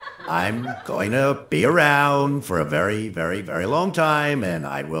I'm going to be around for a very, very, very long time, and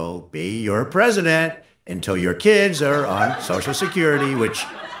I will be your president until your kids are on Social Security, which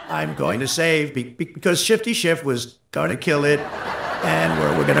I'm going to save because Shifty Schiff was going to kill it, and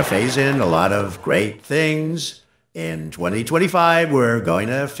we're going to phase in a lot of great things. In 2025, we're going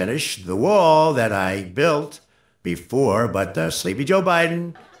to finish the wall that I built before, but Sleepy Joe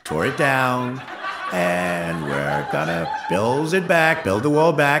Biden tore it down, and we're gonna build the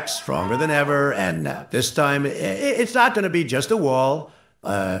wall back stronger than ever. And this time, it's not gonna be just a wall,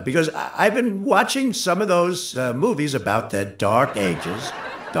 because I've been watching some of those movies about the Dark Ages,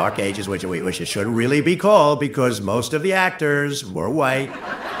 which it should really be called because most of the actors were white.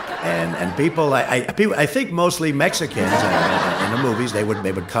 And people, I think mostly Mexicans in the movies, they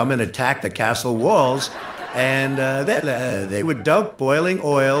would come and attack the castle walls, and they would dump boiling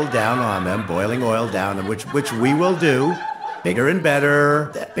oil down on them, which we will do, bigger and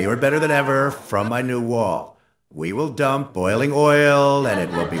better than ever from my new wall. We will dump boiling oil, and it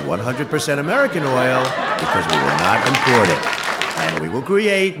will be 100% American oil because we will not import it. And we will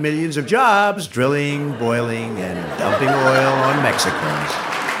create millions of jobs drilling, boiling, and dumping oil on Mexicans.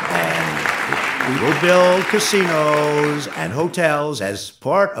 And we will build casinos and hotels as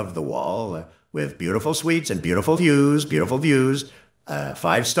part of the wall with beautiful suites and beautiful views,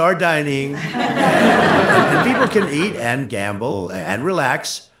 5-star dining, and people can eat and gamble and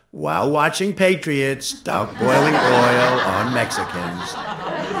relax while watching patriots dump boiling oil on Mexicans.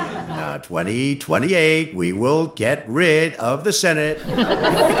 In 2028, we will get rid of the Senate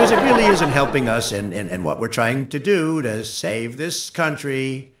because it really isn't helping us in what we're trying to do to save this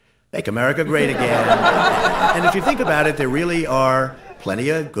country, make America great again. And if you think about it, there really are plenty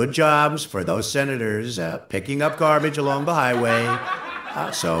of good jobs for those senators picking up garbage along the highway.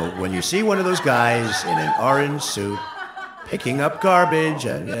 So when you see one of those guys in an orange suit picking up garbage,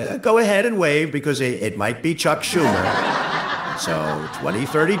 go ahead and wave because it might be Chuck Schumer. So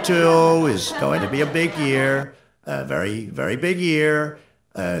 2032 is going to be a big year, a very, very big year.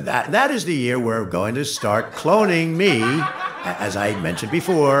 That is the year we're going to start cloning me, as I mentioned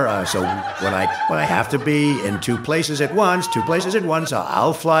before. So when I have to be in two places at once,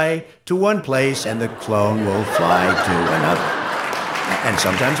 I'll fly to one place and the clone will fly to another. And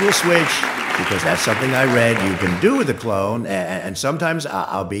sometimes we'll switch because that's something I read you can do with the clone. And sometimes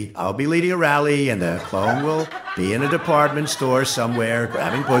I'll be leading a rally and the clone will be in a department store somewhere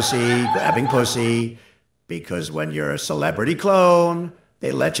grabbing pussy. Because when you're a celebrity clone,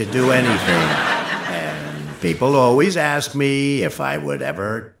 they let you do anything. And people always ask me if I would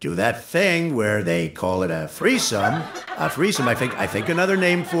ever do that thing where they call it a threesome. I think another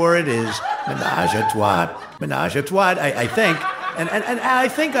name for it is menage a trois. I think. And I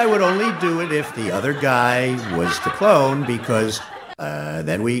think I would only do it if the other guy was the clone because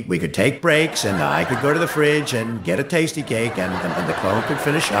then we could take breaks and I could go to the fridge and get a tasty cake and the clone could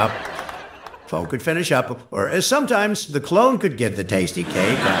finish up. Or sometimes the clone could get the tasty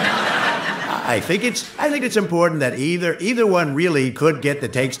cake. I think it's important that either one really could get the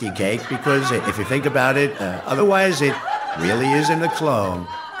tasty cake because if you think about it, otherwise it really isn't a clone.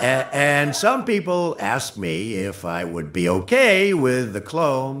 And some people ask me if I would be okay with the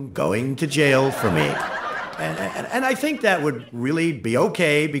clone going to jail for me. And I think that would really be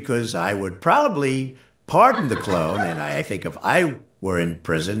okay because I would probably pardon the clone. And I think if I were in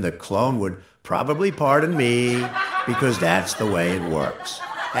prison, the clone would probably pardon me because that's the way it works.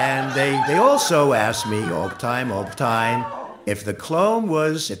 And they also ask me all the time, if the clone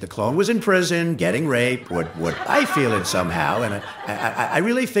was in prison getting raped, would I feel it somehow? And I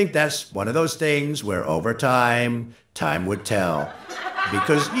really think that's one of those things where over time would tell.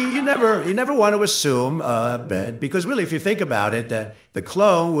 Because you never want to assume, because really if you think about it, the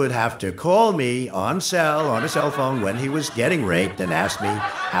clone would have to call me on a cell phone when he was getting raped and ask me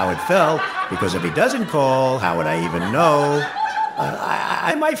how it felt. Because if he doesn't call, how would I even know?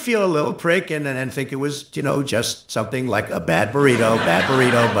 I might feel a little prick and think it was, just something like a bad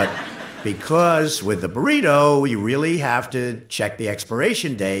burrito, but because with the burrito, you really have to check the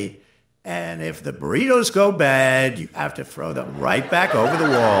expiration date. And if the burritos go bad, you have to throw them right back over the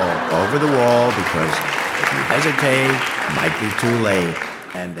wall, because if you hesitate, it might be too late.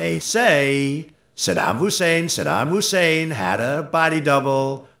 And they say Saddam Hussein had a body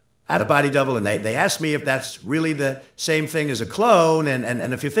double, and they asked me if that's really the same thing as a clone,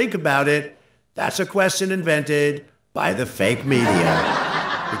 and if you think about it, that's a question invented by the fake media.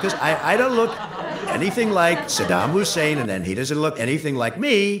 Because I don't look anything like Saddam Hussein, and then he doesn't look anything like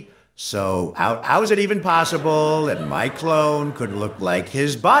me, so how is it even possible that my clone could look like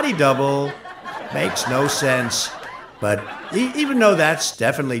his body double? Makes no sense. But even though that's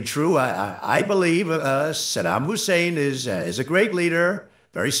definitely true, I believe Saddam Hussein is a great leader,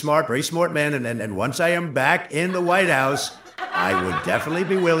 very smart man. And once I am back in the White House, I would definitely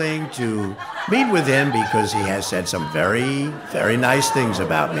be willing to meet with him because he has said some very, very nice things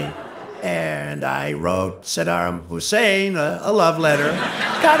about me. And I wrote Saddam Hussein a love letter,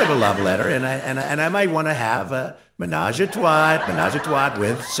 kind of a love letter, and I might want to have a menage a trois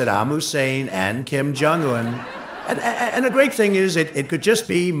with Saddam Hussein and Kim Jong-un. And the great thing is, it could just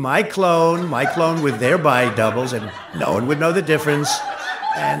be my clone with their body doubles, and no one would know the difference.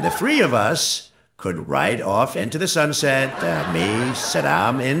 And the three of us could ride off into the sunset, me,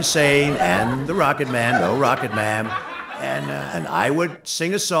 Saddam, Insane, and the Rocket Man, no Rocket Man. And I would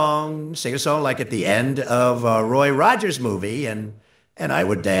sing a song like at the end of a Roy Rogers movie, and I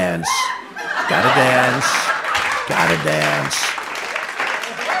would dance. Gotta dance.